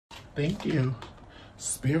Thank you.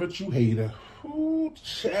 Spiritual hater. Ooh,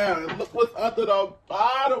 child. Look what's under the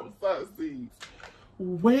bottom, Sunseeds.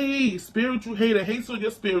 Wait, spiritual hater hates on your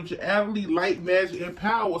spirituality, light, magic, and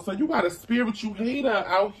power. So you got a spiritual hater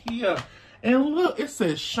out here. And look, it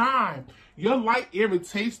says shine. Your light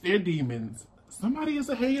irritates their demons. Somebody is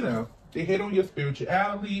a hater. They hate on your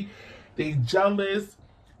spirituality. They jealous.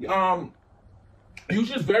 You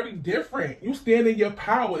just very different. You stand in your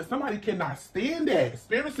power. Somebody cannot stand that.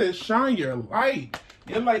 Spirit says shine your light.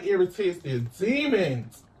 Your light irritates their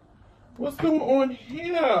demons. What's going on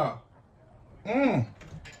here?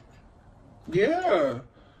 Yeah.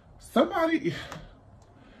 Somebody.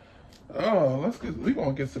 Oh, we're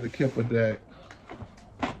gonna get to the kip of that.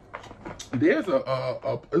 There's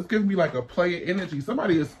it's giving me like a player energy.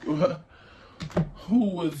 Somebody is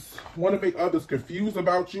who want to make others confused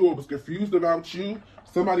about you or was confused about you.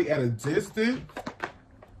 Somebody at a distance.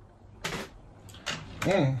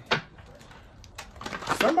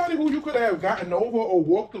 Somebody who you could have gotten over or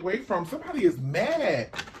walked away from. Somebody is mad.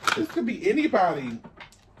 This could be anybody.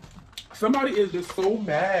 Somebody is just so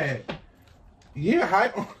mad. Yeah,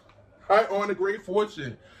 high honor, great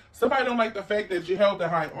fortune. Somebody don't like the fact that you held the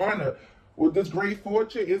high honor. With this great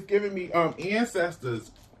fortune, it's giving me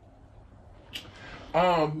ancestors.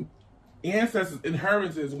 Ancestors,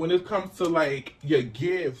 inheritances, when it comes to like your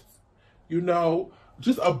gifts, you know,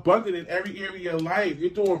 just abundant in every area of your life. You're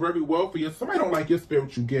doing very well for you. Somebody don't like your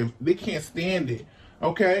spiritual gift. They can't stand it.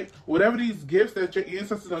 Okay? Whatever these gifts that your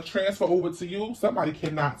ancestors are transfer over to you, somebody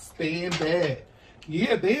cannot stand that.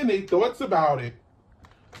 Yeah, they in their thoughts about it.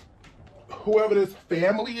 Whoever this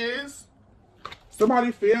family is,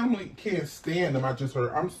 somebody family can't stand them. I just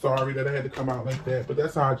heard. I'm sorry that I had to come out like that, but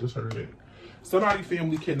that's how I just heard it. Somebody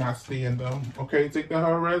family cannot stand them. Okay, take that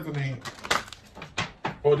how it resonates.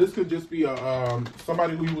 Or this could just be a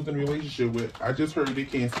somebody who you was in a relationship with. I just heard they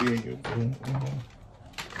can't stand you.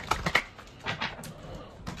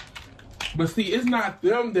 But see, it's not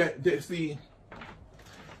them that see.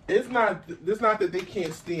 It's not that they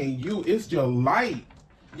can't stand you. It's your light.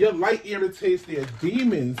 Your light irritates their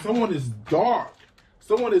demons. Someone is dark.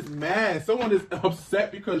 Someone is mad. Someone is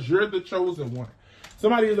upset because you're the chosen one.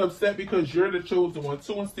 Somebody is upset because you're the chosen one.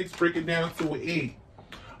 2 and 6 break it down to an 8.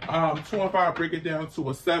 2 and 5 break it down to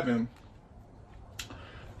a 7.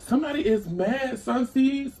 Somebody is mad,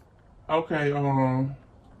 Sunseeds. Okay,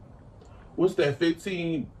 what's that?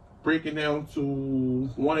 15 breaking down to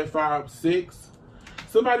 1 and 5, 6.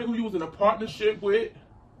 Somebody who you was in a partnership with.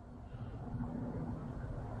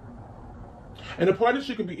 And a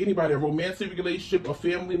partnership could be anybody, a romantic relationship, a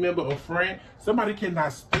family member, a friend. Somebody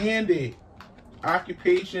cannot stand it.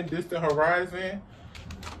 Occupation, distant horizon.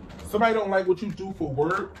 Somebody don't like what you do for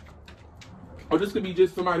work. Or this could be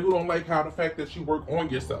just somebody who don't like how the fact that you work on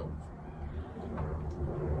yourself.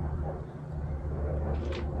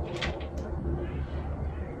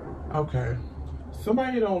 Okay.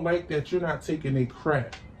 Somebody don't like that you're not taking a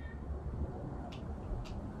crap.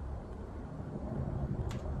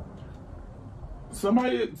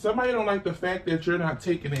 Somebody don't like the fact that you're not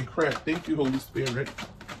taking a crap. Thank you, Holy Spirit.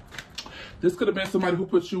 This could have been somebody who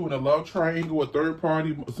put you in a love triangle, a third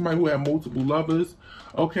party, somebody who had multiple lovers.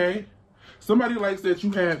 Okay? Somebody likes that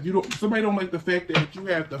somebody don't like the fact that you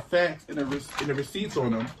have the facts and the receipts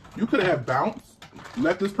on them. You could have bounced,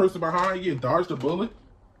 left this person behind you, dodged a bullet.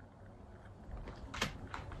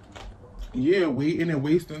 Yeah, waiting and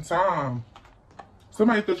wasting time.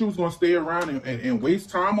 Somebody thought you was going to stay around and waste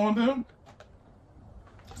time on them.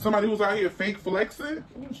 Somebody who's out here fake flexing.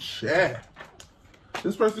 Oh, shit.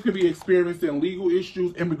 This person could be experiencing legal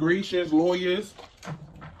issues, immigrations, lawyers.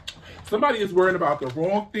 Somebody is worried about the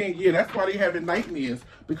wrong thing. Yeah, that's why they having nightmares.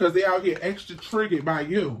 Because they out here extra triggered by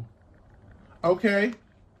you. Okay?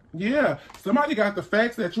 Yeah. Somebody got the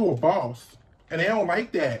facts that you're a boss. And they don't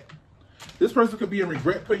like that. This person could be in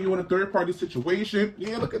regret putting you in a third-party situation.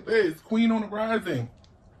 Yeah, look at this. Queen on the rising.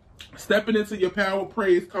 Stepping into your power,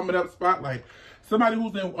 praise, coming up, spotlight. Somebody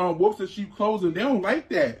who's in wolves and sheep clothing, they don't like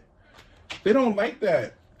that. They don't like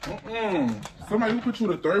that. Somebody who put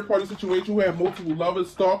you in a third-party situation, who have multiple lovers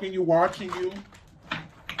stalking you, watching you.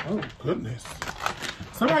 Oh, goodness.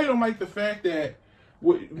 Somebody don't like the fact that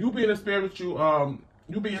you being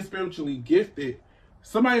spiritually gifted.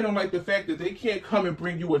 Somebody don't like the fact that they can't come and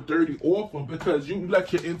bring you a dirty offer because you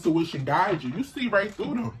let your intuition guide you. You see right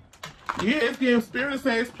through them. Yeah, it's getting spirit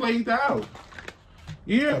says played out.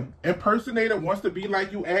 Yeah, impersonator wants to be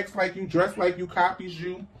like you, acts like you, dress like you, copies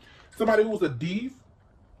you. Somebody who's a thief.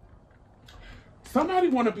 Somebody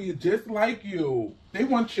want to be just like you. They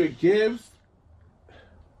want your gifts.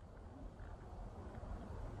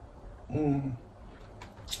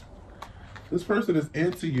 This person is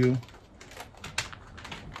into you.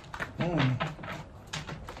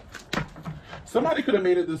 Somebody could have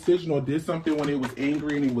made a decision or did something when they was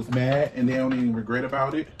angry and he was mad and they don't even regret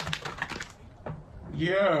about it.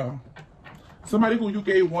 Yeah. Somebody who you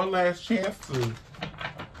gave one last chance to.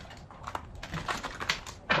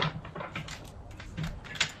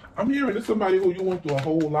 I'm hearing it's somebody who you went through a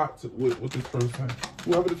whole lot with this person.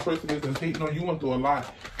 Whoever this person is that's hating on you, went through a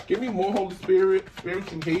lot. Give me more Holy Spirit.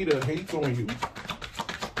 Spiritual hater hates on you.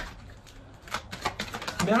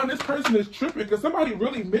 Now this person is tripping because somebody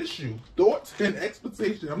really miss you. Thoughts and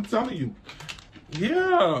expectations. I'm telling you.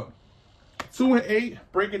 Yeah. 2 and 8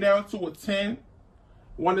 breaking down to a 10.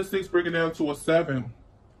 1 and 6 breaking down to a 7.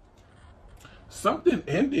 Something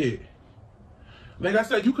ended. Like I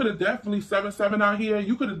said, you could have definitely 7-7 out here.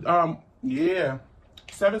 You could have, yeah.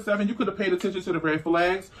 7-7, you could have paid attention to the red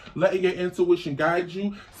flags, letting your intuition guide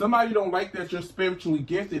you. Somebody don't like that you're spiritually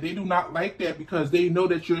gifted. They do not like that because they know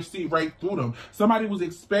that you'll see right through them. Somebody was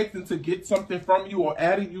expecting to get something from you or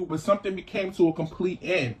out of you, but something became to a complete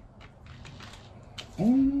end.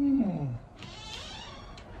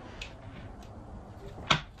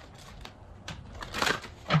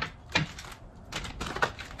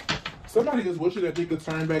 Somebody is wishing that they could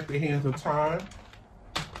turn back the hands of time.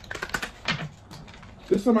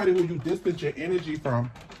 There's somebody who you distance your energy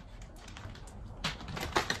from.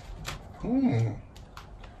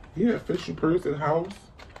 Yeah, official person, house,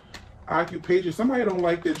 occupation. Somebody don't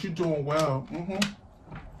like that you're doing well.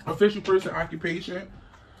 Official person, occupation.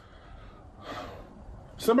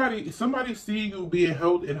 Somebody see you being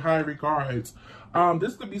held in high regards.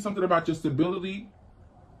 This could be something about your stability,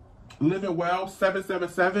 living well.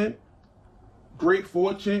 7-7-7. Great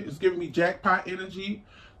fortune. It's giving me jackpot energy.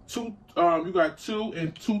 You got 2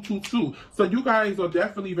 and 2-2-2. So you guys are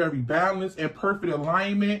definitely very balanced and perfect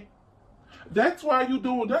alignment. That's why you're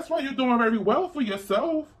doing very well for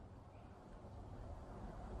yourself.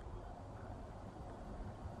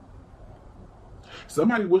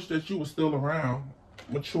 Somebody wished that you were still around.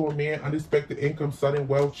 Mature man, unexpected income, sudden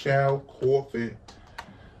wealth, child, coffin.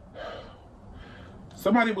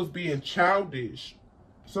 Somebody was being childish.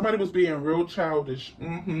 Somebody was being real childish.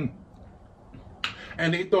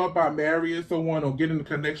 And they thought by marrying someone or getting a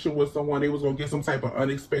connection with someone, they was going to get some type of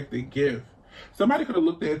unexpected gift. Somebody could have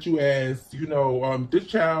looked at you as, you know, this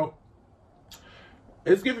child,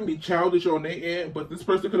 it's giving me childish on their end, but this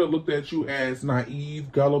person could have looked at you as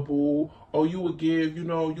naive, gullible, or you would give, you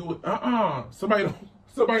know, you would,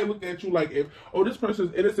 Somebody looked at you like, if, oh, this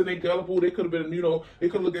person's innocent and gullible, they could have been, you know, they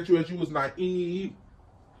could look at you as you was naive.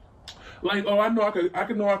 Like, oh, I know I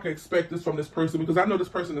could expect this from this person because I know this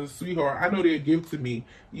person is a sweetheart. I know they'll give to me.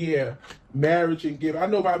 Yeah, marriage and give. I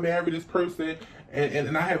know if I marry this person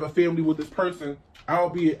and I have a family with this person,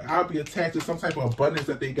 I'll be attached to some type of abundance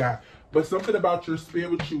that they got. But something about your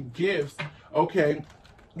spiritual gifts, okay,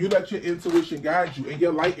 you let your intuition guide you, and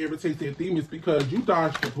your light irritates their demons because you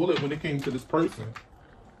dodged the bullet when it came to this person.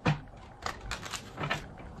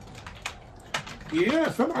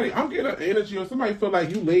 Yeah, somebody, I'm getting an energy, or somebody feel like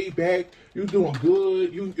you laid back, you doing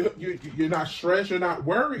good, you're not stressed, you're not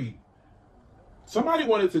worried. Somebody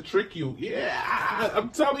wanted to trick you. Yeah, I'm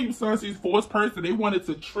telling you, Sunsee's forced person, they wanted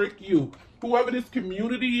to trick you. Whoever this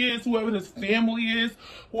community is, whoever this family is,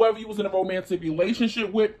 whoever you was in a romantic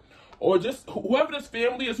relationship with, or just whoever this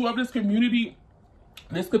family is, whoever this community,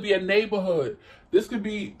 this could be a neighborhood. This could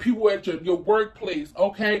be people at your workplace,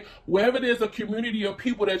 okay? Wherever there's a community of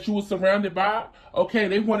people that you were surrounded by, okay,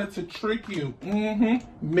 they wanted to trick you.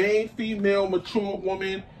 Male, female, mature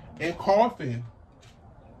woman, and coffin.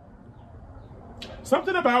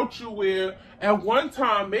 Something about you where at one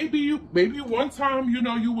time, maybe one time, you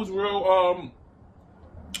know, you was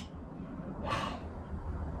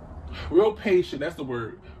real patient, that's the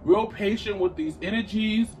word. Real patient with these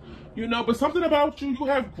energies, you know, but something about you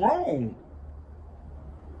have grown.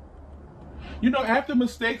 You know, after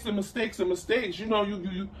mistakes and mistakes and mistakes, you know,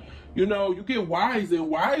 you get wiser and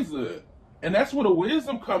wiser. And that's where the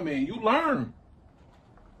wisdom come in. You learn.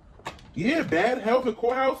 Yeah, bad health in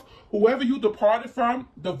courthouse, whoever you departed from,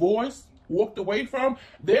 divorced, walked away from,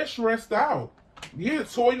 they're stressed out. Yeah,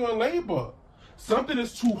 toil and labor. Something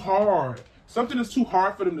is too hard. Something is too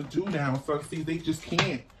hard for them to do now, Sunsea. They just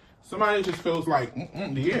can't. Somebody just feels like,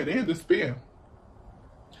 yeah, they're in despair.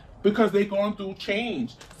 Because they're going through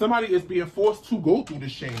change. Somebody is being forced to go through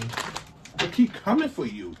this change. They keep coming for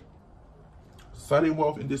you. Sudden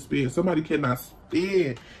wealth and despair. Somebody cannot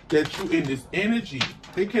stand that you in this energy.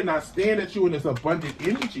 They cannot stand that you in this abundant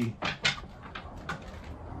energy.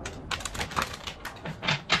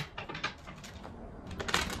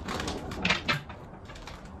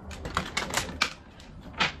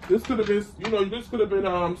 This could have been, you know, this could have been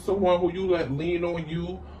someone who you let lean on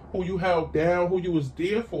you, who you held down, who you was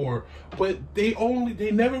there for. But they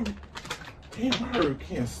never, damn, I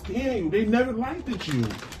can't stand you. They never liked you.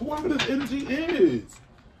 Whoever this energy is.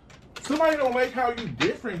 Somebody don't like how you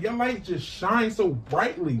different. Your light just shines so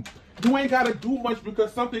brightly. You ain't got to do much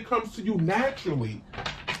because something comes to you naturally.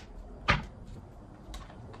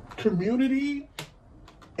 Community,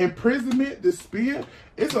 imprisonment, despair.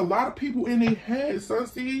 It's a lot of people in their heads,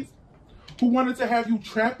 Sunseeds, who wanted to have you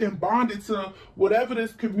trapped and bonded to whatever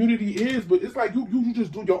this community is. But it's like you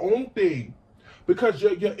just do your own thing because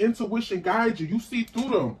your intuition guides you. You see through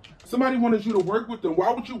them. Somebody wanted you to work with them.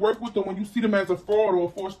 Why would you work with them when you see them as a fraud or a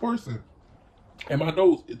forced person? And my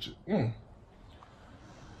nose itching.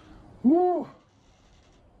 Woo.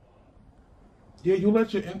 Yeah, you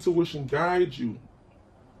let your intuition guide you.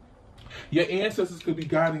 Your ancestors could be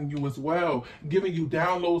guiding you as well, giving you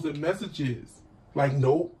downloads and messages. Like,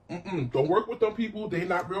 nope, don't work with them people. They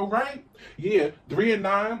not real right. Yeah, 3 and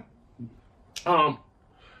 9.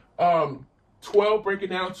 12 breaking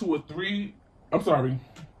down to a 3. I'm sorry.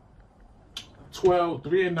 12,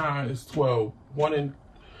 3 and 9 is 12. 1 and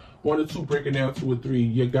 2 breaking down to a 3.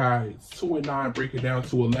 Your guides. 2 and 9 breaking down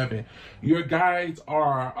to 11. Your guides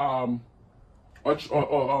are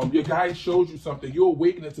your guide shows you something. You're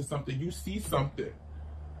awakening to something. You see something.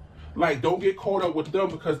 Like, don't get caught up with them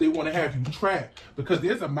because they want to have you trapped. Because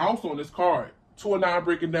there's a mouse on this card. 2 and 9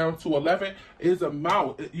 breaking down to 11 is a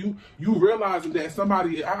mouse. You realizing that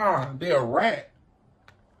somebody, they're a rat.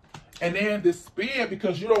 And they're in despair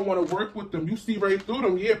because you don't want to work with them. You see right through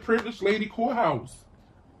them. Yeah, privileged lady courthouse.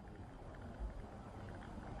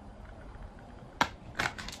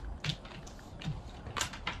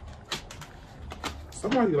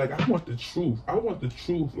 Somebody like, I want the truth. I want the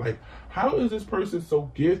truth. Like, how is this person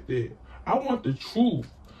so gifted? I want the truth.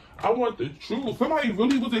 I want the truth. Somebody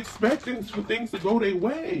really was expecting for things to go their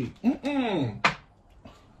way.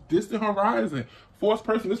 Distant horizon. Forced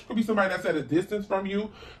person. This could be somebody that's at a distance from you.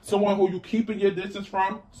 Someone who you keeping your distance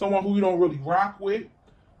from. Someone who you don't really rock with.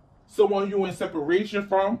 Someone you're in separation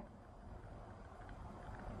from.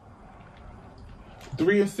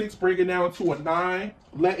 3 and 6 breaking down to a 9.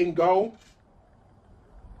 Letting go.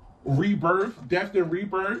 Rebirth, death and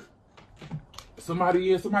rebirth.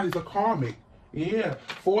 Somebody's a karmic. Yeah.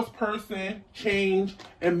 Forced person, change,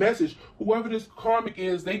 and message. Whoever this karmic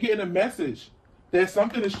is, they getting a message that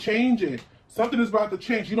something is changing. Something is about to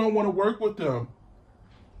change. You don't want to work with them.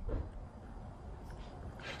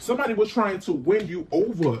 Somebody was trying to win you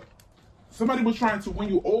over. Somebody was trying to win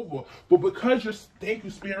you over, but because you're, thank you,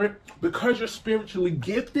 Spirit, because you're spiritually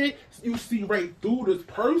gifted, you see right through this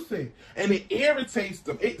person, and it irritates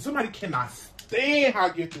them. Somebody cannot stand how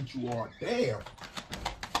gifted you are. Damn.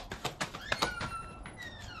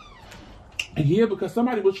 Yeah, because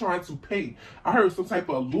somebody was trying to paint. I heard some type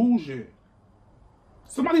of illusion.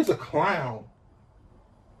 Somebody's a clown.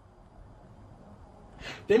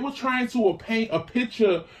 They were trying to paint a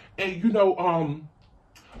picture, and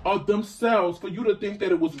of themselves for you to think that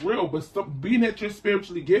it was real, but being that you're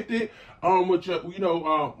spiritually gifted, with your,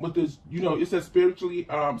 with this, it says spiritually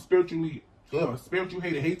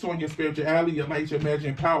hates on your spirituality, your light, your magic,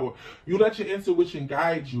 and power. You let your intuition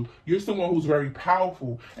guide you. You're someone who's very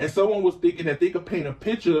powerful, and someone was thinking that they could paint a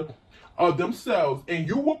picture of themselves, and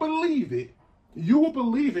you will believe it. You will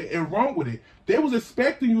believe it and run with it. They was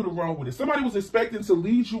expecting you to run with it. Somebody was expecting to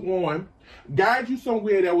lead you on, guide you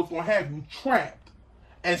somewhere that was going to have you trapped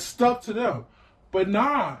and stuck to them. But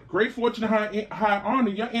nah, great fortune and high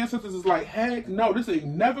honor, your ancestors is like, heck no, this ain't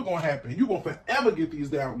never gonna happen. You're gonna forever get these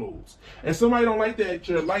downloads. And somebody don't like that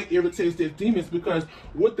your light irritates their demons, because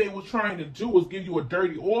what they were trying to do was give you a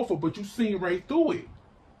dirty offer, but you seen right through it.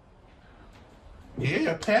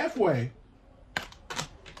 Yeah, pathway.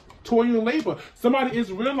 Toil and labor. Somebody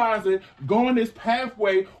is realizing going this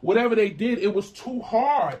pathway, whatever they did, it was too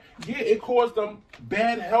hard. Yeah, it caused them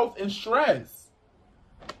bad health and stress.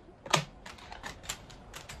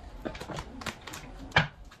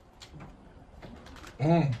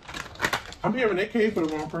 I'm hearing they came for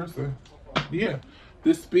the wrong person. Yeah.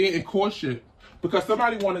 Despair and courtship. Because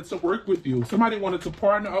somebody wanted to work with you. Somebody wanted to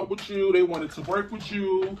partner up with you. They wanted to work with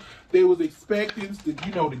you. They was expecting to,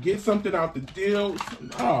 to get something out the deal.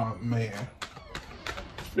 Oh, man.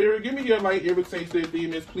 Spirit, give me your light, irritates their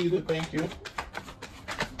demons, please and thank you.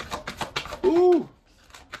 Ooh.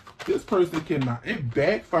 This person cannot. It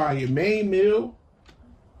backfired. Main meal.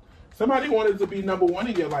 Somebody wanted to be number one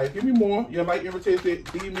in your life. Give me more. Your light irritates their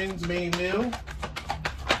demons, main meal.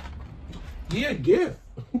 Yeah, gift.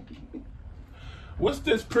 What's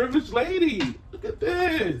this privileged lady? Look at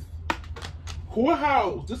this.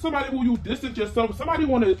 Courthouse. This is somebody who you distance yourself. Somebody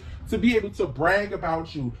wanted to be able to brag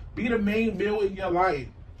about you. Be the main male in your life.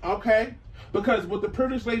 Okay? Because with the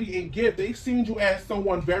privileged lady in gift, they seen you as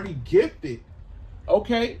someone very gifted.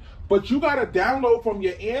 Okay? But you got to download from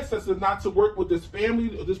your ancestors not to work with this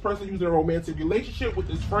family, or this person using a romantic relationship with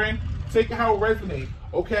this friend. Take it how it resonates.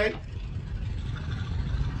 Okay?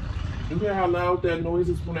 You hear how loud that noise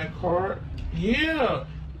is from that card? Yeah.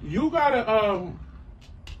 You got to,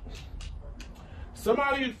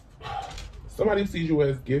 somebody sees you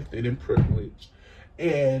as gifted and privileged,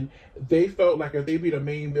 and they felt like if they be the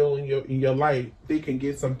main male in your life, they can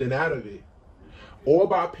get something out of it. Or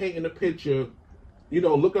by painting a picture, you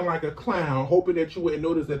know, looking like a clown, hoping that you wouldn't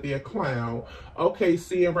notice that they're a clown. Okay,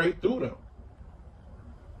 seeing right through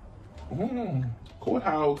them.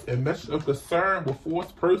 Courthouse and message of concern with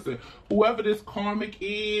fourth person. Whoever this karmic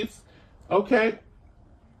is, okay?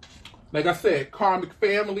 Like I said, karmic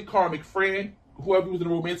family, karmic friend, whoever was in a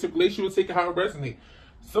romantic relationship, take it how it resonates.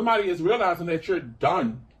 Somebody is realizing that you're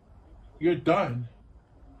done. You're done.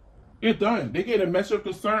 You're done. They get a message of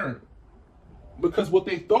concern. Because what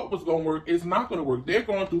they thought was going to work is not going to work. They're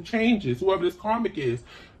going through changes, whoever this karmic is.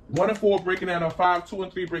 1 and 4 breaking down on 5, 2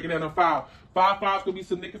 and 3 breaking down on 5. 5 could be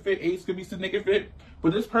significant, 8 could be significant.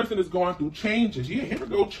 But this person is going through changes. Yeah, here we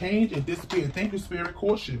go, change and disappear. Thank you, Spirit.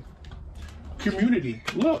 Caution. Community.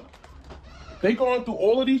 Look. They're going through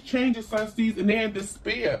all of these changes, Sun Seeds, and they're in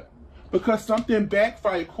despair. Because something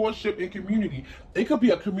backfired, courtship and community. It could be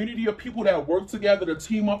a community of people that work together to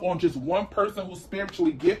team up on just one person who's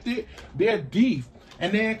spiritually gifted. They're deep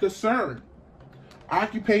and they're concerned.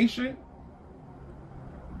 Occupation.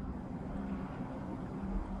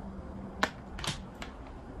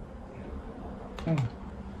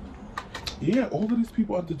 Yeah, all of these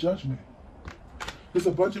people under judgment. There's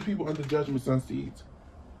a bunch of people under judgment, Sun Seeds.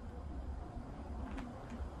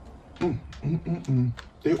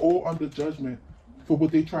 They're all under judgment for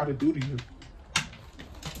what they try to do to you.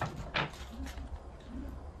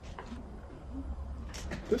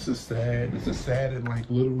 This is sad. This is sad and like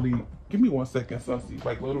literally, give me 1 second, Sun Seeds,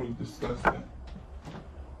 like literally disgusting.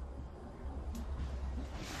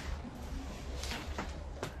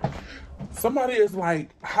 Somebody is like,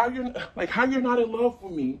 how you're not in love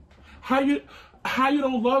with me? How you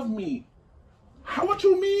don't love me? What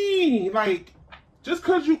you mean? Like, just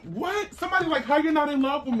cause you, what? Somebody like, how you're not in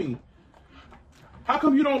love with me? How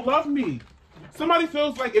come you don't love me? Somebody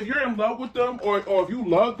feels like if you're in love with them or if you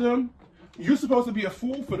love them, you're supposed to be a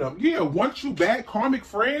fool for them. Yeah, want you back, karmic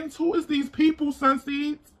friends? Who is these people, Sun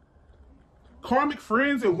Seeds? Karmic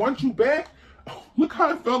friends and want you back? Oh, look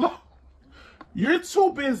how it fell off. You're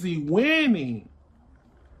too busy winning.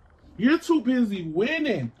 You're too busy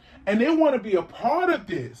winning. And they want to be a part of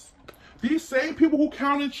this. These same people who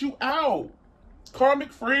counted you out.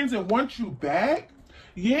 Karmic friends and want you back?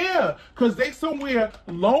 Yeah, because they somewhere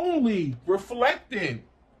lonely, reflecting.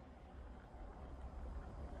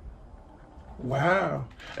 Wow.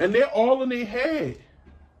 And they're all in their head.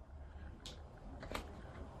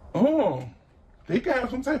 Oh. They could have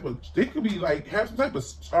some type of, they could be like, have some type of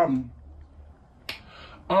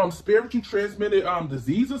spiritual transmitted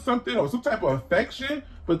disease or something, or some type of infection,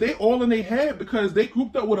 but they all in their head because they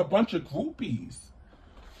grouped up with a bunch of groupies.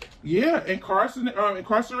 Yeah,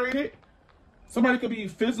 incarcerated. Somebody could be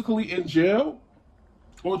physically in jail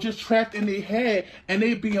or just trapped in their head and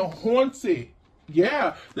they being haunted.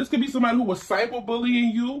 Yeah, this could be somebody who was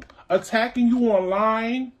cyberbullying you, attacking you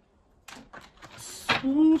online.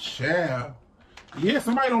 Ooh, child. Yeah,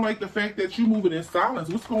 somebody don't like the fact that you moving in silence.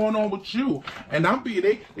 What's going on with you? And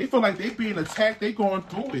they feel like they being attacked. They going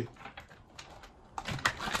through it.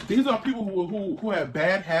 These are people who have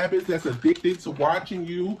bad habits, that's addicted to watching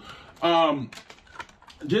you,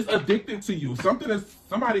 just addicted to you.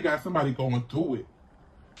 Somebody got somebody going through it.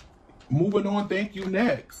 Moving on, thank you,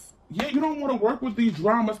 next. Yeah, you don't want to work with these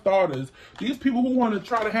drama starters. These people who want to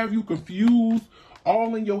try to have you confused,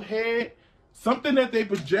 all in your head. Something that they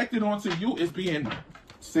projected onto you is being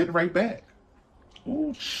sent right back.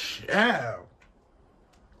 Oh, child.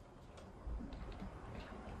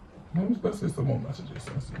 Let's get some more messages.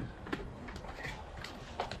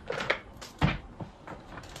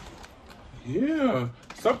 Yeah.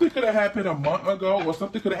 Something could have happened a month ago, or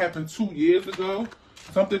something could have happened 2 years ago.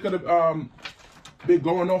 Something could have been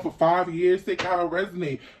going on for 5 years. Take how it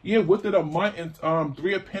resonate. Yeah, within a month and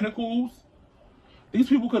 3 of Pentacles. These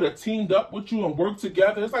people could have teamed up with you and worked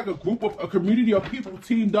together. It's like a community of people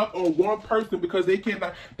teamed up on one person because they're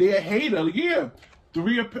a hater. Yeah.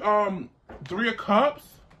 3 of Cups.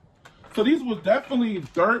 So these were definitely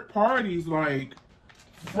third parties, like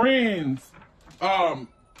friends,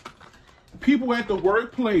 people at the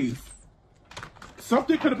workplace.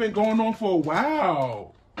 Something could have been going on for a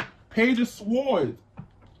while. Page of Swords,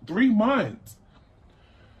 3 months.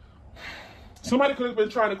 Somebody could have been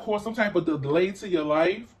trying to cause some type of delay to your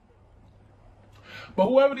life. But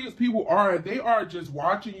whoever these people are, they are just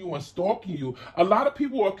watching you and stalking you. A lot of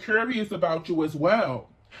people are curious about you as well.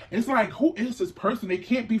 It's like, who is this person? They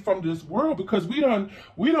can't be from this world, because we done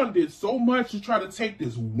did so much to try to take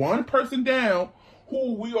this one person down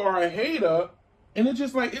who we are a hater, and it's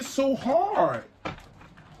just like, it's so hard.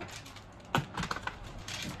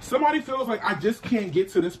 Somebody feels like, I just can't get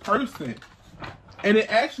to this person. And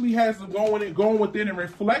it actually has them going within and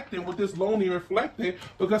reflecting with this lonely reflecting,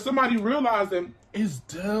 because somebody realizing it's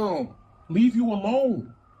dumb. Leave you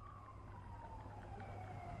alone.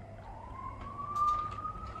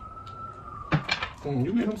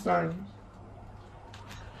 You hear them sirens?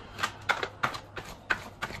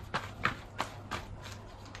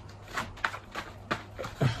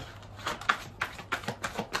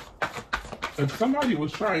 If somebody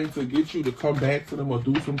was trying to get you to come back to them or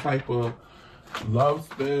do some type of love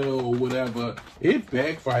spell or whatever, it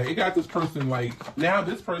backfired. It got this person like, now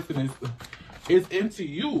this person is into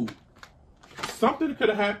you. Something could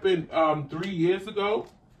have happened 3 years ago.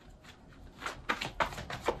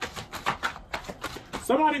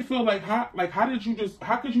 Somebody feel like, how could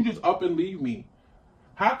you just up and leave me?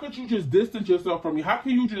 How could you just distance yourself from me? How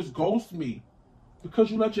can you just ghost me?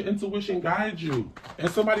 Because you let your intuition guide you. And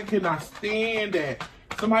somebody cannot stand that.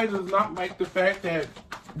 Somebody does not like the fact that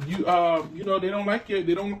you know, they don't like it.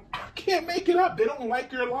 I can't make it up. They don't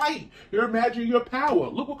like your light, your magic, your power.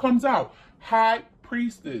 Look what comes out. High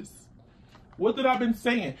Priestess. What did I been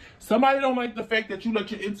saying? Somebody don't like the fact that you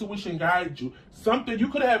let your intuition guide you. Something you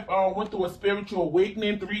could have went through a spiritual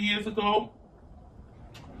awakening 3 years ago.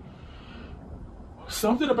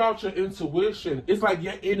 Something about your intuition. It's like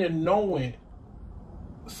you're in and knowing.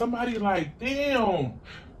 Somebody like, damn.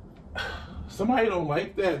 Somebody don't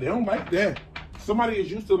like that. They don't like that. Somebody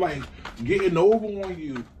is used to like getting over on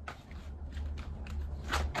you.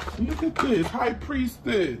 Look at this. High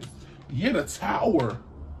Priestess. Yeah, the Tower.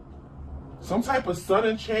 Some type of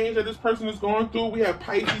sudden change that this person is going through. We have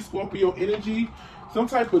Pisces, Scorpio energy. Some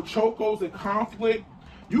type of chocos and conflict.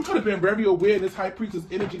 You could have been very aware of this High Priestess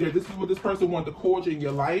energy, that this is what this person wanted to cause you in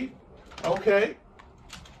your life. Okay?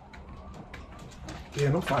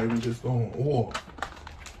 Damn, I'm fighting just going off.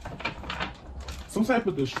 Some type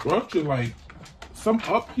of destruction, like some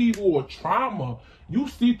upheaval or trauma. You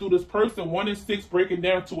see through this person. 1 and 6 breaking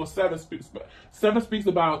down to a 7. 7 speaks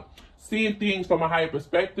about seeing things from a higher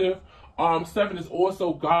perspective. 7 is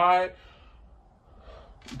also God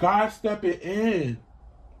stepping in.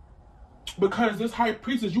 Because this High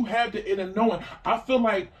Priestess, you have the inner knowing. I feel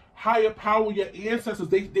like higher power, your ancestors,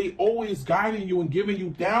 they always guiding you and giving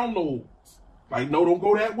you downloads. Like, no, don't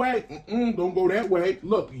go that way. Don't go that way.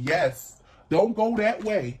 Look, yes, don't go that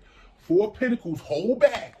way. 4 of Pentacles, hold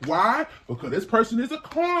back. Why? Because this person is a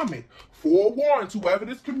karmic. 4 of Wands, whoever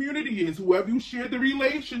this community is, whoever you share the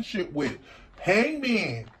relationship with.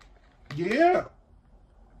 Hangman. Yeah.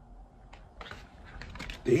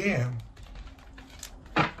 Damn.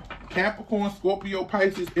 Capricorn, Scorpio,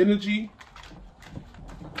 Pisces energy.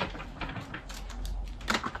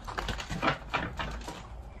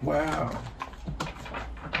 Wow.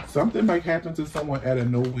 Something might happen to someone out of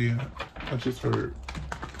nowhere. I just heard.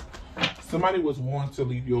 Somebody was warned to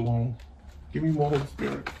leave you alone. Give me more Holy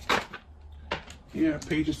Spirit. Yeah,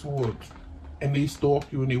 Page of Swords. And they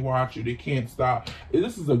stalk you and they watch you. They can't stop. And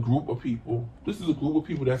this is a group of people. This is a group of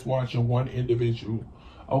people that's watching one individual.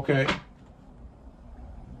 Okay?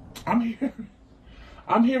 I'm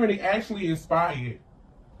hearing they actually inspired.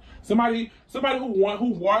 Somebody who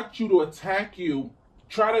wants you to attack you,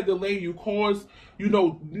 try to delay you, cause you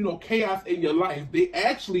know chaos in your life. They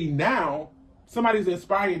actually now somebody's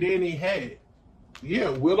inspired. They in their head.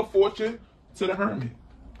 Yeah, Wheel of Fortune to the Hermit.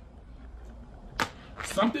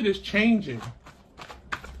 Something is changing,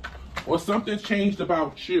 or something's changed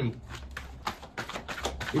about you.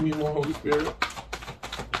 Give me more Holy Spirit.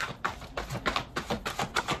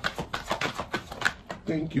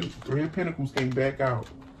 Thank you. 3 of Pentacles came back out.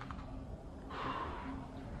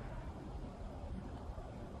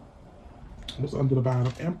 What's under the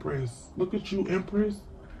bottom? Empress. Look at you, Empress.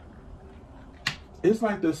 It's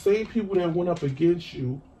like the same people that went up against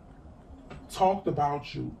you, talked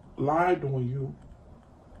about you, lied on you,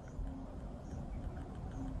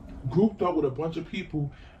 grouped up with a bunch of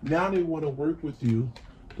people. Now they want to work with you.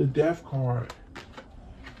 The Death card.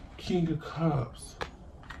 King of Cups.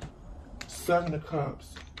 7 of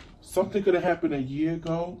Cups. Something could have happened a year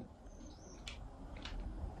ago.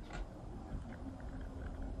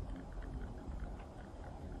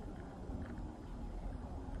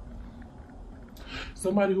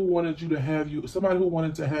 Somebody who wanted you to have you, somebody who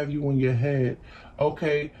wanted to have you in your head.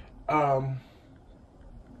 Okay. Now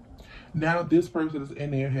this person is in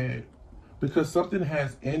their head because something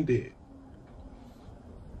has ended.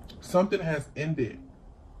 Something has ended.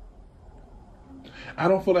 I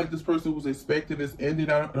don't feel like this person was expecting this ended.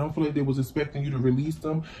 I don't feel like they was expecting you to release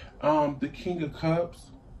them. The King of Cups.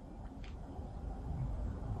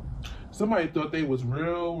 Somebody thought they was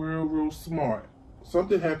real smart.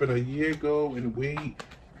 Something happened a year ago, and wait,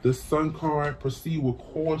 the Sun card, proceed with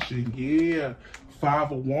caution. Yeah,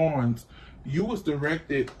 Five of Wands. You was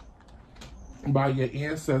directed by your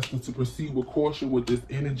ancestors to proceed with caution with this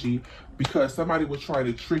energy because somebody was trying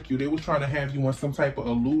to trick you. They were trying to have you on some type of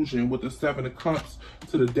illusion with the Seven of Cups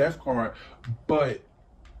to the Death card. But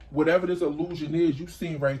whatever this illusion is, you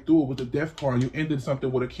seen right through it with the Death card. You ended something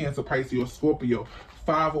with a Cancer, Pisces, or Scorpio.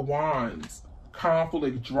 Five of Wands,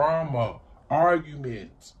 conflict, drama,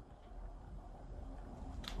 argument.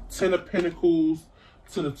 Ten of Pentacles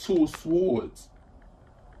to the Two of Swords.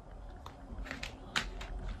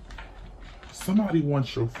 Somebody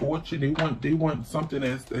wants your fortune. They want something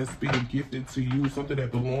that's being gifted to you, something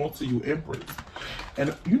that belongs to you, Empress.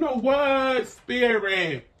 And you know what,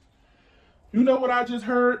 Spirit? You know what I just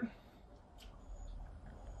heard?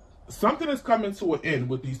 Something is coming to an end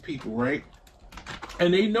with these people, right?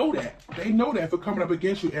 And they know that. They know that for coming up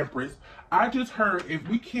against you, Empress. I just heard, if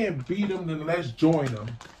we can't beat them, then let's join them.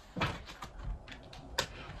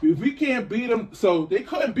 If we can't beat them, so they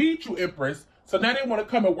couldn't beat you, Empress. So now they want to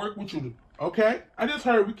come and work with you. Okay? I just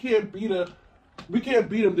heard we can't beat them,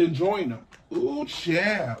 then join them. Ooh,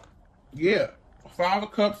 child. Yeah. Five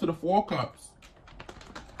of Cups to the Four of Cups.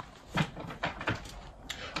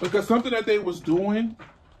 Because something that they was doing,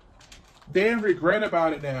 they regret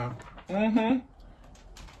about it now.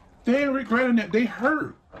 They ain't regretting that. They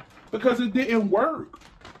hurt because it didn't work.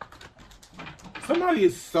 Somebody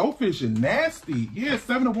is selfish and nasty. Yeah,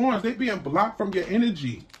 Seven of Wands. They being blocked from your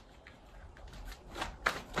energy.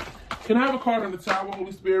 Can I have a card on the Tower,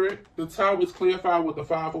 Holy Spirit? The Tower is clarified with the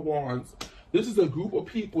Five of Wands. This is a group of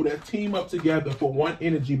people that team up together for one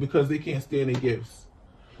energy because they can't stand their gifts.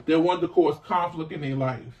 They want to cause conflict in their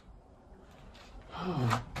life.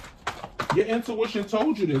 Your intuition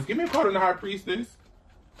told you this. Give me a card on the High Priestess.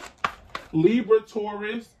 Libra,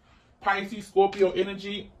 Taurus, Pisces, Scorpio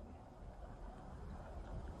energy.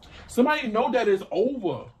 Somebody know that it's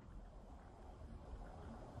over.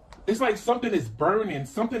 It's like something is burning.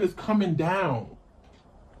 Something is coming down.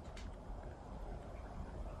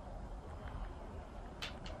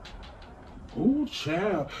 Ooh,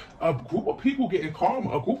 child. A group of people getting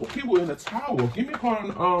karma. A group of people in the Tower. Give me a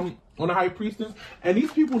card on the High Priestess. And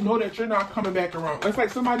these people know that you're not coming back around. It's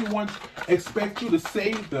like somebody expect you to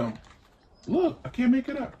save them. Look, I can't make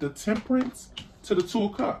it up. The Temperance to the Two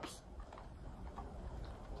of Cups.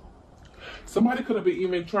 Somebody could have been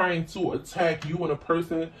even trying to attack you and a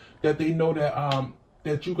person that they know that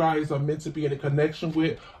that you guys are meant to be in a connection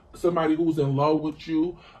with. Somebody who's in love with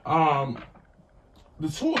you. The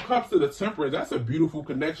Two of Cups to the Temperance, that's a beautiful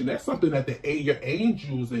connection. That's something that your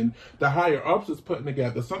angels and the higher ups is putting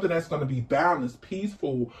together. Something that's going to be balanced,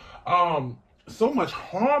 peaceful, so much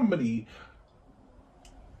harmony.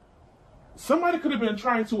 Somebody could have been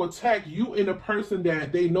trying to attack you and a person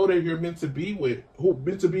that they know that you're meant to be with, who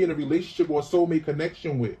meant to be in a relationship or a soulmate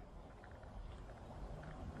connection with.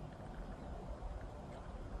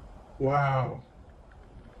 Wow.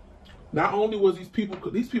 Not only was these people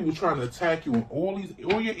trying to attack you in all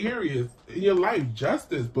your areas in your life,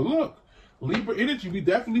 justice, but look, Libra energy, we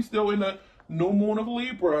definitely still in a new moon of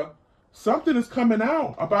Libra. Something is coming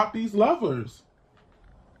out about these lovers.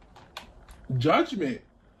 Judgment.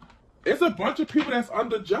 It's a bunch of people that's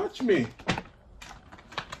under judgment.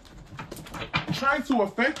 Trying to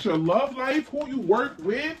affect your love life, who you work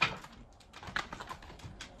with.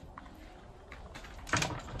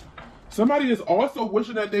 Somebody is also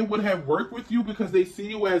wishing that they would have worked with you because they see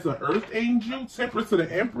you as an earth angel. Temperance to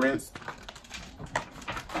the Empress.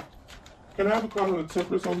 Can I have a card on the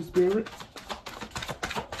Temperance, Holy Spirit?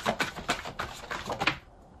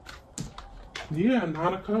 Yeah,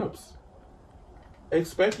 Nine of Cups.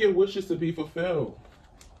 Expect your wishes to be fulfilled.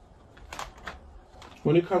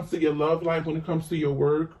 When it comes to your love life, when it comes to your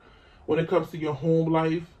work, when it comes to your home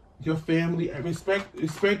life, your family, expect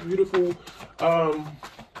beautiful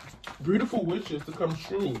wishes to come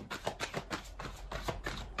true.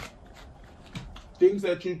 Things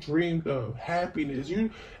that you dreamed of, happiness.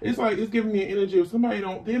 It's like it's giving me an energy of somebody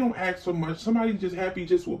they don't ask for much. Somebody just happy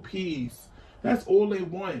just with peace. That's all they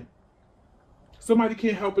want. Somebody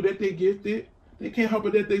can't help it that they gifted. They can't help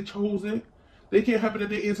it that they chosen. They can't help it that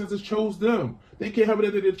their ancestors chose them. They can't help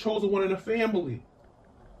it that they're the chosen one in the family.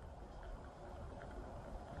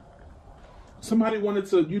 Somebody wanted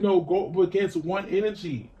to, you know, go up against one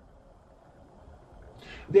energy.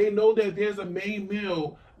 They know that there's a main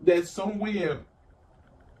male that's somewhere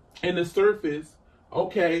in the surface,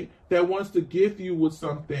 okay, that wants to gift you with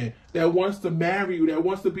something, that wants to marry you, that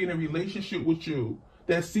wants to be in a relationship with you,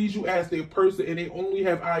 that sees you as their person, and they only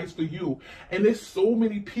have eyes for you. And there's so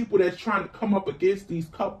many people that's trying to come up against this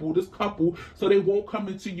couple, so they won't come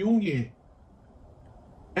into union.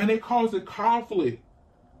 And they cause a conflict.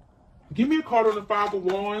 Give me a card on the Five of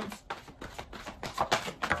Wands.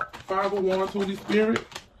 Five of Wands, Holy Spirit.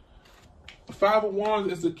 Five of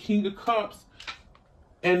Wands is the King of Cups.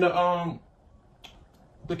 And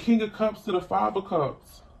the King of Cups to the Five of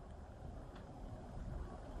Cups.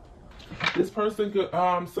 This person could,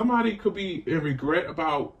 somebody could be in regret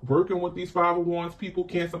about working with these Five of Wands people,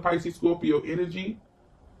 Cancer, Pisces, Scorpio energy.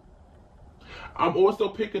 I'm also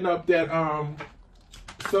picking up that,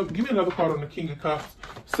 give me another card on the King of Cups.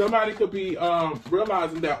 Somebody could be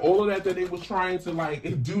realizing that all of that they was trying to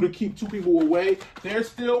like do to keep two people away, they're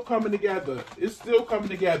still coming together. It's still coming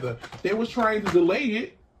together. They was trying to delay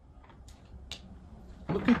it.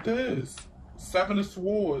 Look at this. Seven of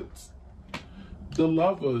Swords. The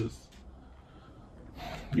Lovers.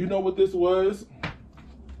 You know what this was?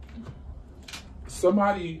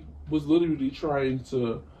 Somebody was literally trying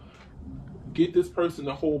to get this person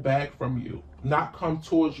to hold back from you, not come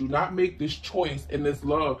towards you, not make this choice and this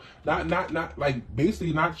love, not like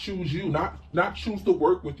basically not choose you, not choose to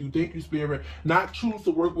work with you. Thank you, Spirit. Not choose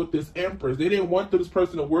to work with this Empress. They didn't want this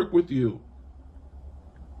person to work with you.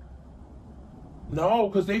 No,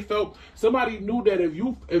 because they felt, somebody knew that if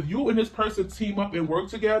you and this person team up and work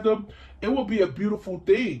together, it will be a beautiful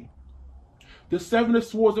thing. The Seven of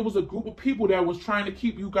Swords, it was a group of people that was trying to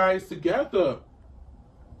keep you guys together.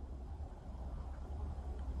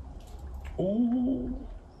 Ooh.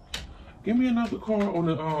 Give me another card on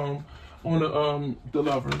the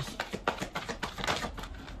Lovers.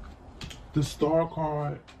 The Star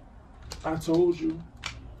card. I told you.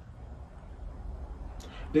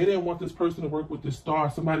 They didn't want this person to work with the star,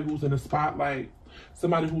 somebody who's in the spotlight,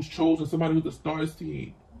 somebody who's chosen, somebody who's the star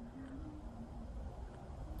seed.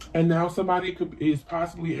 And now somebody is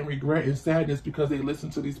possibly in regret and sadness because they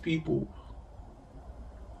listen to these people.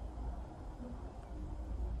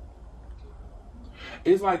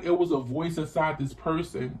 It's like it was a voice inside this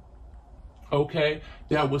person, okay,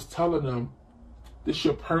 that was telling them, this is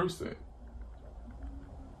your person.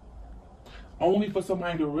 Only for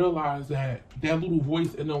somebody to realize that that little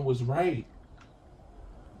voice in them was right.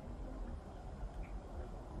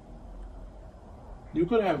 You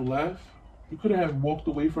could have left. You could have walked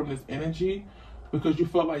away from this energy because you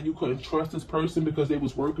felt like you couldn't trust this person because they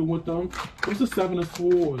was working with them. What's the Seven of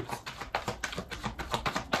Swords?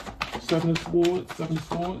 Seven of Swords, Seven of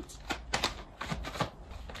Swords.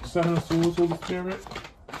 Seven of Swords, Holy Spirit.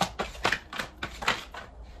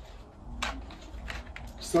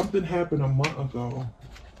 Something happened a month ago.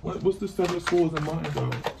 What's the Seven of Swords a month ago?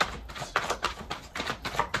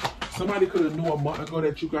 Somebody could have knew a month ago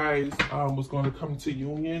that you guys was going to come to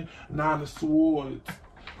union. Nine of Swords.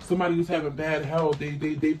 Somebody who's having bad health. They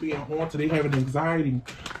being haunted. They having anxiety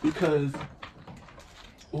because,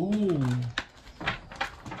 ooh.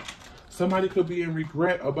 Somebody could be in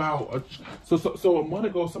regret about so a month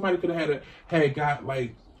ago. Somebody could have had got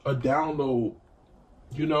like a download,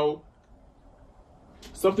 you know.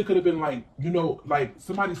 Something could have been like, you know, like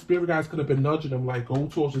somebody's spirit guys could have been nudging them, like, go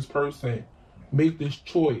towards this person, make this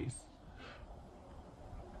choice.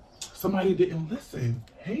 Somebody didn't listen.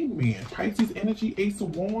 Hey, man. Pisces energy, Ace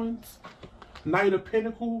of Wands, Knight of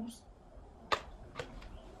Pentacles,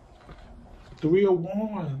 Three of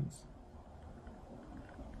Wands.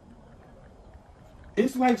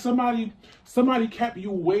 It's like somebody kept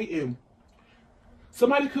you waiting.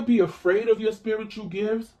 Somebody could be afraid of your spiritual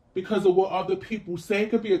gifts because of what other people say. It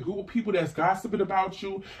could be a group of people that's gossiping about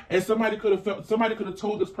you, and somebody could have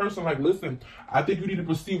told this person, like, listen, I think you need to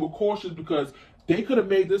proceed with caution, because they could have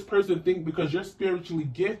made this person think because you're spiritually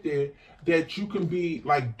gifted that you can be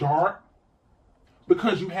like dark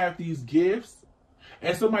because you have these gifts,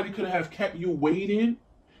 and somebody could have kept you waiting,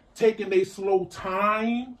 taking their slow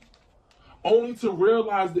time, only to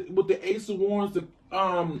realize that with the Ace of Wands,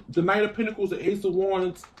 the Knight of Pentacles, the Ace of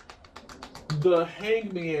Wands, the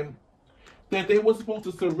Hangman, that they were supposed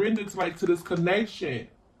to surrender to this connection.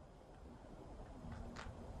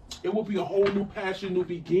 It will be a whole new passion, new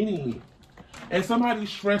beginning. And somebody's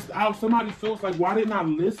stressed out. Somebody feels like, why didn't I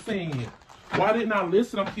listen? Why didn't I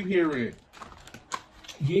listen? I keep hearing.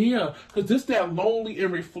 Yeah, because this that lonely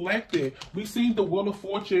and reflecting. We see the Wheel of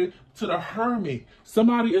Fortune to the Hermit.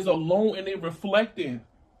 Somebody is alone and they're reflecting.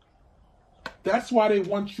 That's why they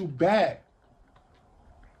want you back.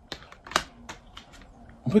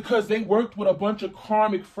 Because they worked with a bunch of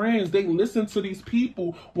karmic friends. They listened to these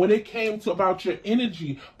people when it came to about your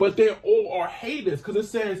energy. But they all are haters. Because it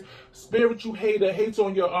says spiritual hater hates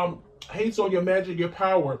on your magic, your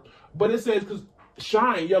power. But it says because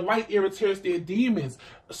shine, your light irritates their demons.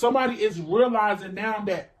 Somebody is realizing now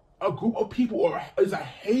that a group of people is a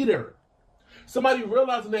hater. Somebody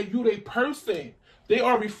realizing that you're a person. They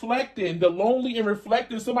are reflecting, the lonely and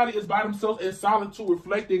reflecting. Somebody is by themselves in solitude,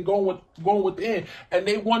 reflecting, going within, and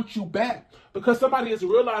they want you back. Because somebody is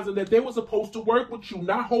realizing that they were supposed to work with you,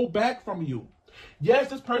 not hold back from you. Yes,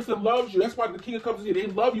 this person loves you. That's why the King of Cups is here. They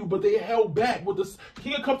love you, but they held back. With the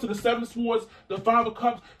King of Cups to the Seven of Swords, the Five of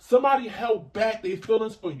Cups, somebody held back their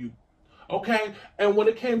feelings for you. Okay, and when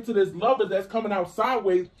it came to this lover that's coming out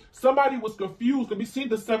sideways, somebody was confused. Let me see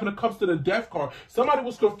the Seven of Cups to the Death card. Somebody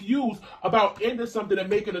was confused about ending something and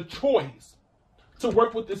making a choice to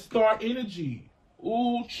work with this star energy.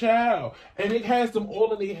 Ooh, child. And it has them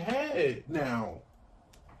all in their head now.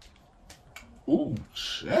 Ooh,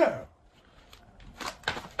 child.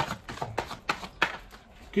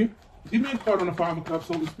 Give me a card on the Five of Cups,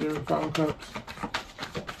 Holy Spirit, Five of Cups.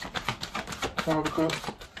 Five of Cups.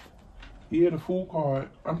 Yeah, the Fool card.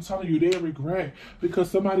 I'm telling you, they regret because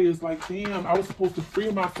somebody is like, damn, I was supposed to free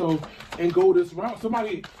myself and go this route.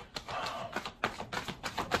 Somebody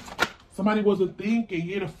wasn't thinking.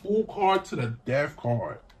 Yeah, the Fool card to the Death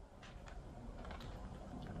card.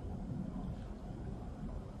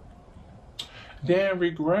 Damn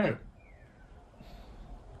regret.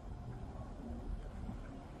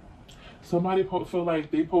 Somebody feel like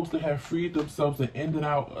they supposed to have freed themselves and ended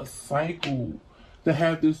out a cycle. To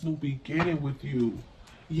have this new beginning with you.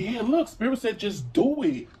 Yeah, look, Spirit said just do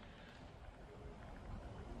it.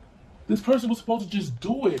 This person was supposed to just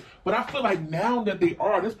do it. But I feel like now that they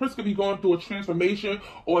are, this person could be going through a transformation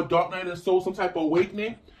or a dark night of the soul, some type of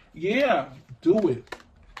awakening. Yeah, do it.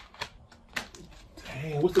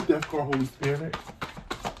 Dang, what's the Death card, Holy Spirit?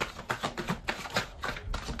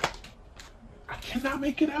 I cannot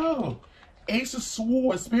make it up. Ace of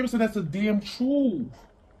Swords. Spirit said that's the damn truth.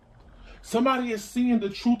 Somebody is seeing the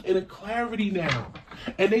truth and the clarity now.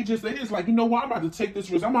 And they just like, you know what? I'm about to take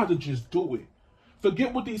this risk. I'm about to just do it.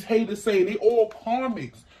 Forget what these haters say. They all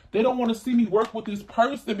karmics. They don't want to see me work with this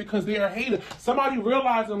person because they are haters. Somebody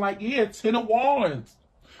realizing like, yeah, 10 of Wands.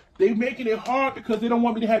 They making it hard because they don't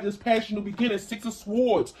want me to have this passionate beginning. 6 of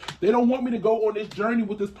Swords. They don't want me to go on this journey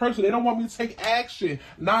with this person. They don't want me to take action.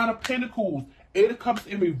 9 of Pentacles. 8 of Cups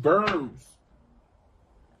in reverse.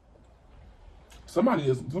 Somebody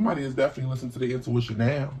is definitely listening to their intuition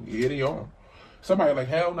now. Yeah, they are. Somebody like,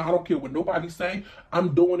 hell no, I don't care what nobody's saying.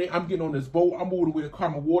 I'm doing it. I'm getting on this boat. I'm moving away to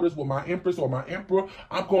calmer waters with my Empress or my Emperor.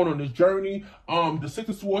 I'm going on this journey. The 6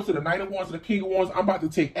 of Swords to the Knight of Wands to the King of Wands. I'm about to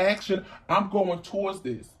take action. I'm going towards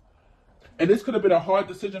this. And this could have been a hard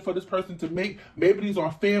decision for this person to make. Maybe these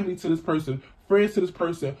are family to this person, friends to this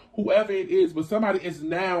person, whoever it is. But somebody is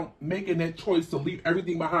now making that choice to leave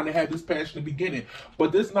everything behind and have this passionate beginning.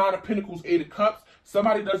 But this 9 of Pentacles, 8 of Cups,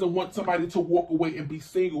 somebody doesn't want somebody to walk away and be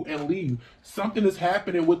single and leave. Something is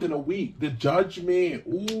happening within a week. The Judgment.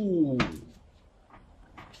 Ooh.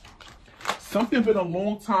 Something been a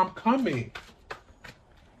long time coming.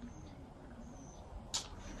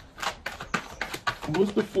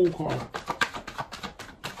 What's the Fool card?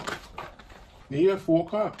 Yeah, 4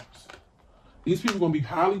 Cups. These people are going to be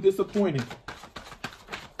highly disappointed.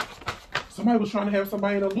 Somebody was trying to have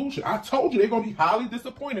somebody in illusion. I told you they're going to be highly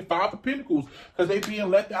disappointed. 5 of Pentacles. Because they being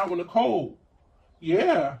left out in the cold.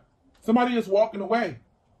 Yeah. Somebody is walking away.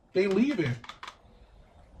 They leaving.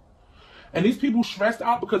 And these people stressed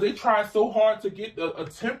out because they tried so hard to get the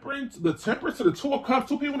temperance to the 2 of Cups.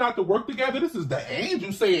 2 people not to work together. This is the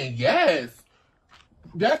angel saying yes.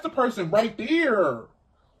 That's the person right there.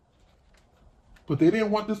 But they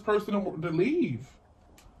didn't want this person to leave.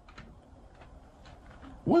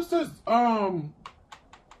 What's this? 9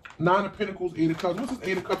 of Pentacles, 8 of Cups. What's this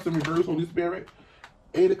 8 of Cups in reverse, Holy Spirit?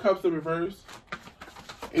 8 of Cups in reverse.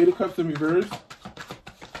 8 of Cups in reverse.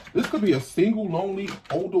 This could be a single, lonely,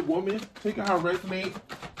 older woman. Take it how it resonates.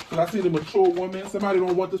 Because I see the mature woman. Somebody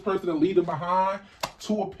don't want this person to leave them behind.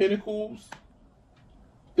 2 of Pentacles.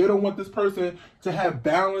 They don't want this person to have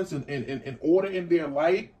balance and order in their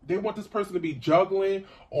life. They want this person to be juggling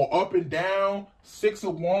or up and down. 6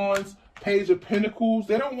 of Wands, Page of Pentacles.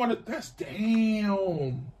 They don't want to. That's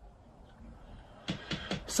damn.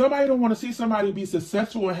 Somebody don't want to see somebody be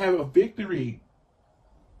successful and have a victory.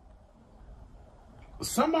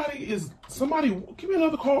 Somebody, give me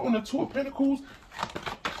another card on the 2 of Pentacles.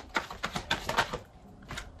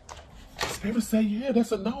 Spirit say, yeah,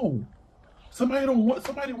 that's a no. Somebody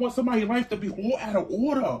wants somebody's life to be all out of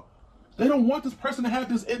order. They don't want this person to have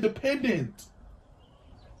this independence.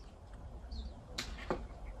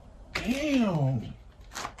 Damn.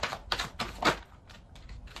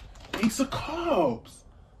 Ace of Cups.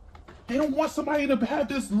 They don't want somebody to have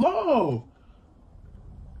this love.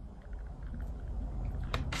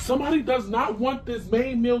 Somebody does not want this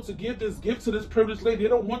main male to give this gift to this privileged lady. They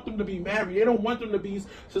don't want them to be married. They don't want them to be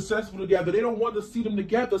successful together. They don't want to see them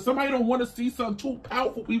together. Somebody don't want to see some two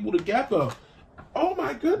powerful people together. Oh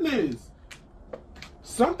my goodness.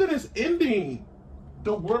 Something is ending.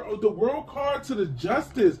 The world card to the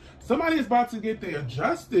justice. Somebody is about to get their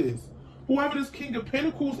justice. Whoever this King of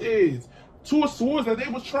Pentacles is. Two of Swords that they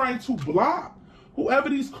was trying to block. Whoever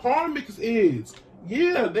these karmics is.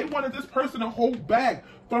 Yeah, they wanted this person to hold back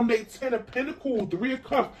from their 10 of Pentacles, 3 of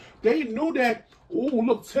Cups. They knew that, oh,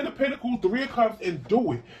 look, 10 of Pentacles, 3 of Cups, and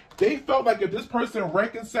do it. They felt like if this person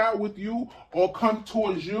reconciled with you or come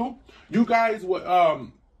towards you, you guys would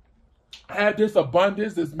have this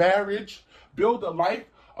abundance, this marriage, build a life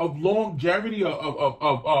of longevity, of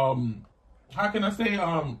how can I say,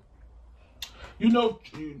 you know,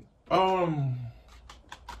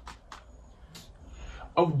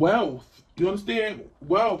 of wealth. You understand?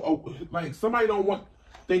 Well, like somebody don't want,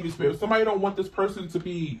 thank you, Spirit. Somebody don't want this person to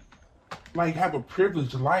be, like, have a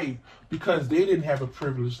privileged life because they didn't have a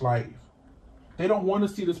privileged life. They don't want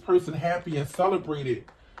to see this person happy and celebrated.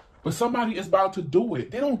 But somebody is about to do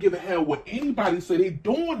it. They don't give a hell what anybody say. They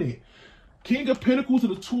doing it. King of Pentacles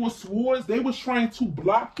and the Two of Swords, they was trying to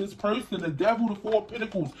block this person. The Devil, the Four of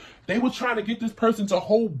Pentacles. They were trying to get this person to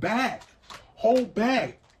hold back. Hold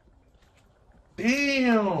back.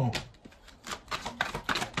 Damn.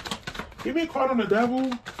 Give me a card on the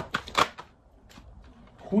Devil.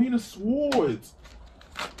 Queen of Swords.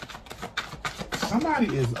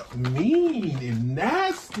 Somebody is mean and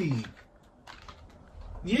nasty.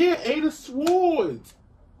 Yeah, 8 of Swords.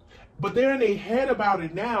 But they're in their head about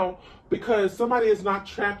it now because somebody is not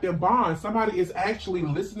trapped in bonds. Somebody is actually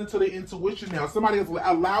listening to their intuition now. Somebody is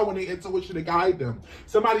allowing their intuition to guide them.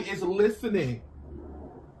 Somebody is listening.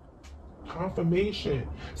 Confirmation.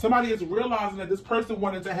 Somebody is realizing that this person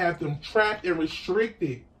wanted to have them trapped and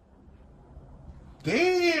restricted.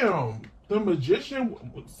 Damn. The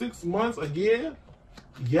Magician, 6 months, a year?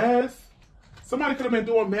 Yes. Somebody could have been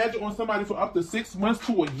doing magic on somebody for up to 6 months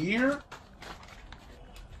to a year.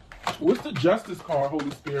 What's the Justice card,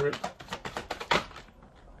 Holy Spirit?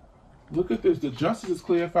 Look at this. The Justice is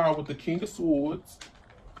clarified with the King of Swords.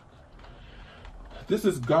 This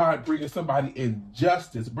is God bringing somebody in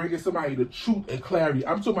justice, bringing somebody the truth and clarity.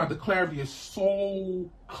 I'm talking about the clarity is so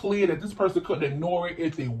clear that this person couldn't ignore it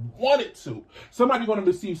if they wanted to. Somebody going to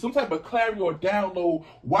receive some type of clarity or download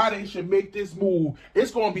why they should make this move.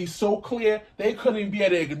 It's going to be so clear they couldn't even be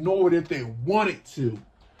able to ignore it if they wanted to.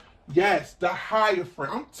 Yes, the Hierophant.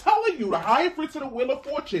 I'm telling you, the Hierophant to the Wheel of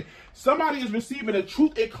Fortune. Somebody is receiving the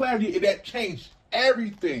truth and clarity that changed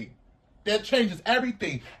everything. That changes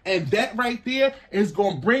everything. And that right there is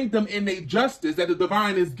going to bring them in their justice that the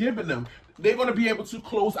divine is giving them. They're going to be able to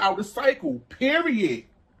close out the cycle. Period.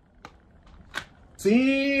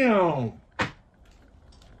 Damn.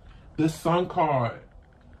 The Sun card.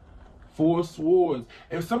 4 Swords.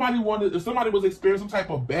 If somebody was experiencing some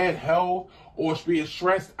type of bad health or being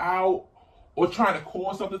stressed out or trying to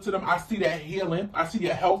cause something to them, I see that healing. I see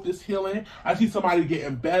your health is healing. I see somebody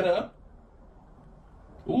getting better.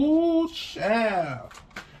 Ooh, child.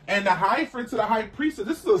 And the Hierophant to the High Priestess,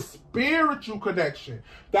 this is a spiritual connection.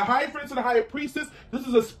 The Hierophant to the High Priestess, this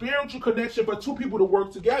is a spiritual connection for two people to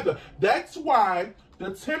work together. That's why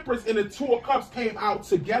the Temperance and the Two of Cups came out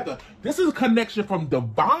together. This is a connection from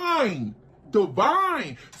divine.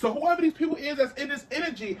 Divine. So whoever these people is that's in this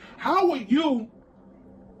energy, how will you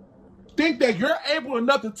think that you're able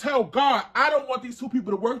enough to tell God, I don't want these two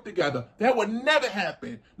people to work together? That would never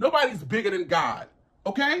happen. Nobody's bigger than God.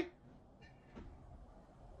 Okay?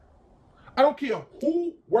 I don't care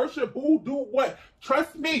who worship, who do what.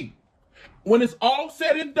 Trust me. When it's all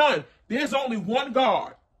said and done, there's only one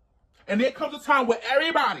God. And there comes a time where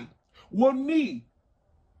everybody will kneel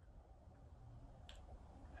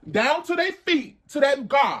down to their feet to that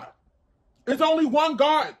God. There's only one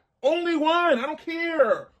God. Only one. I don't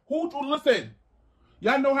care. Listen.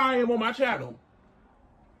 Y'all know how I am on my channel.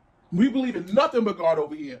 We believe in nothing but God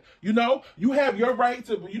over here. You know, you have your right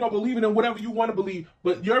to, believe in whatever you want to believe,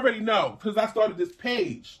 but you already know, because I started this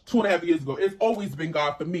page 2.5 years ago. It's always been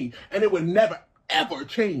God for me, and it would never, ever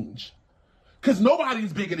change, because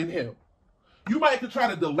nobody's bigger than him. You might could try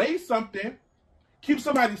to delay something, keep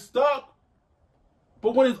somebody stuck,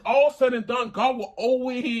 but when it's all said and done, God will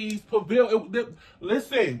always prevail.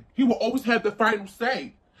 Listen, he will always have the final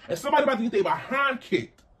say. And somebody about to get their behind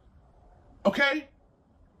kicked. Okay?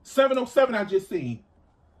 707 I just seen.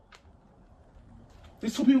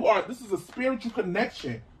 These two people this is a spiritual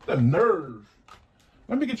connection. The nerve.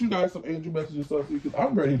 Let me get you guys some angel messages because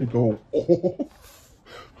I'm ready to go off.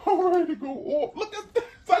 I'm ready to go off. Look at this.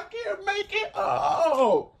 I can't make it.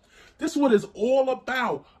 Oh. This is what it's all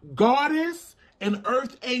about. Goddess and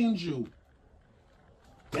earth angel.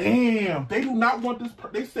 Damn. They do not want this.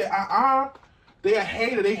 They say, They a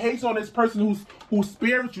hater. They hate on this person who's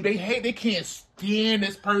spiritual. They can't stand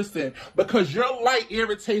this person because your light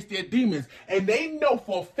irritates their demons. And they know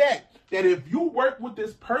for a fact that if you work with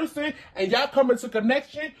this person and y'all come into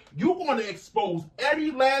connection, you're going to expose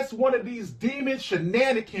every last one of these demon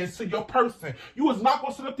shenanigans to your person. You is not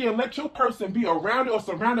going to sit up there and let your person be around or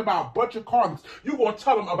surrounded by a bunch of karmics. You're going to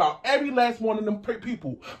tell them about every last one of them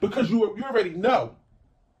people because you already know.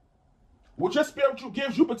 With your spiritual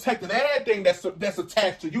gifts, you protecting everything that's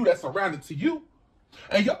attached to you, that's surrounded to you.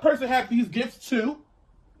 And your person have these gifts too.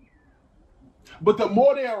 But the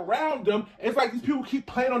more they're around them, it's like these people keep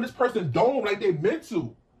playing on this person's dome like they meant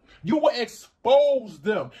to. You will expose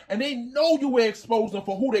them. And they know you will expose them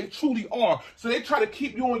for who they truly are. So they try to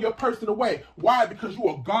keep you and your person away. Why? Because you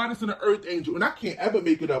are a goddess and an earth angel. And I can't ever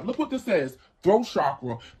make it up. Look what this says. Throat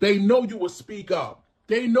chakra. They know you will speak up.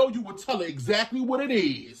 They know you will tell it exactly what it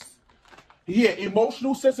is. Yeah,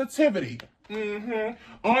 emotional sensitivity. Honor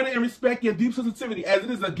and respect your deep sensitivity as it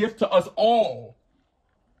is a gift to us all.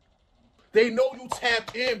 They know you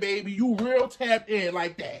tap in, baby. You real tap in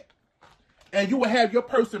like that. And you will have your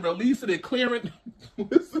person release it and clear it.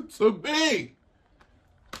 Listen to me.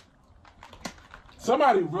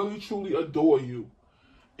 Somebody really, truly adore you.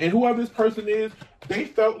 And whoever this person is, they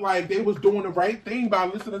felt like they was doing the right thing by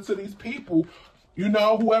listening to these people. You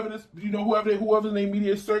know, whoever's in their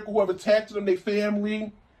immediate circle, whoever attached to them, their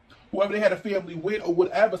family, whoever they had a family with or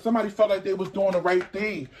whatever, somebody felt like they was doing the right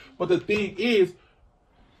thing. But the thing is,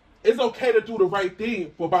 it's okay to do the right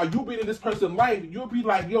thing, but by you being in this person's life, you'll be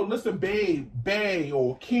like, yo, listen, babe,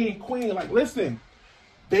 or king, queen, like, listen,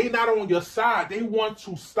 they not on your side. They want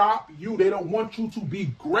to stop you. They don't want you to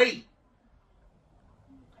be great.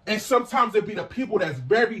 And sometimes it be the people that's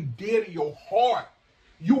very dear to your heart.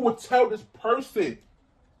 You will tell this person,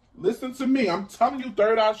 listen to me, I'm telling you,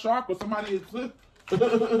 third eye chakra, somebody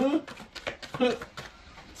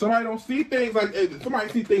don't see things like, somebody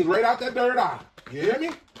see things right out that third eye. You hear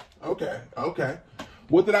me? Okay.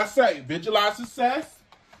 What did I say? Visualize success,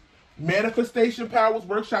 manifestation powers,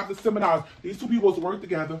 workshops, and seminars. These two people supposed to work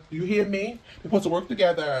together. Do you hear me? They're supposed to work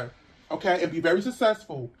together, okay, and be very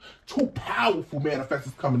successful. Two powerful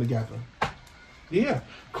manifestors coming together. Yeah,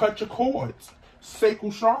 cut your cords.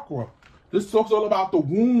 Sacral chakra. This talks all about the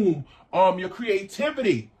womb, your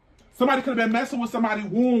creativity. Somebody could have been messing with somebody's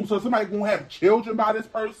womb, so somebody gonna have children by this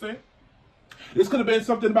person. This could have been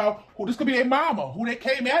something about this could be their mama, who they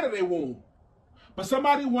came out of their womb. But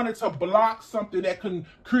somebody wanted to block something that can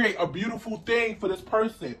create a beautiful thing for this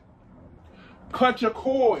person. Cut your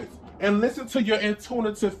cords and listen to your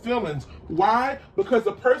intuitive feelings. Why? Because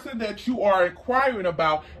the person that you are inquiring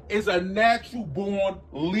about is a natural born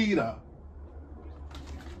leader.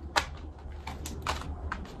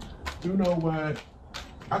 You know what?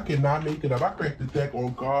 I cannot make it up. I cracked the deck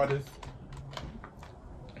on goddess.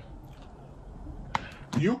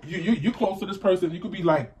 You close to this person. You could be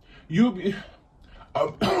like, you'll be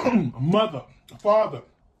a mother, a father,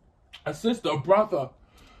 a sister, a brother,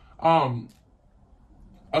 a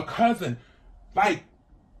cousin. Like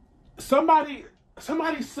somebody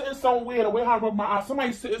sitting somewhere. The way I rub my eyes,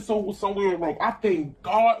 somebody sitting somewhere. Like, I thank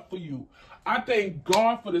God for you. I thank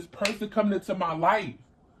God for this person coming into my life.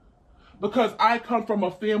 Because I come from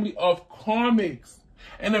a family of karmics.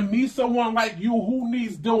 And to meet someone like you who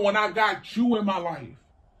needs doing, I got you in my life.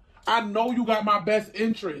 I know you got my best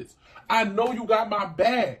interest. I know you got my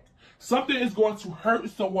back. Something is going to hurt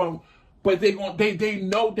someone, but they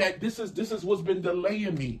know that this is what's been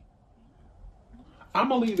delaying me. I'm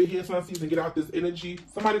gonna leave it here, Sun Seeds, and get out this energy.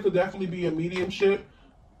 Somebody could definitely be a mediumship.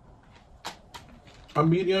 A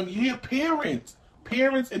medium, yeah, parents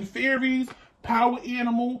and fairies. Power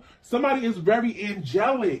animal. Somebody is very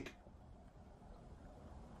angelic.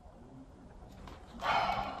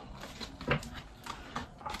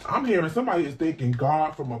 I'm hearing somebody is thanking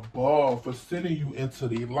God from above for sending you into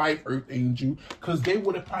their life, earth angel, because they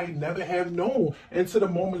would have probably never have known until the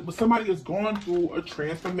moment when somebody has gone through a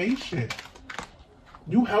transformation.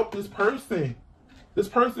 You help this person. This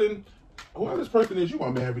person, whoever this person is, you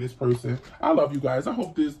want to marry this person. I love you guys. I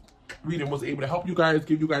hope this reading was able to help you guys,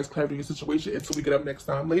 give you guys clarity in your situation until we get up next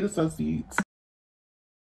time. Later, Sun Seeds.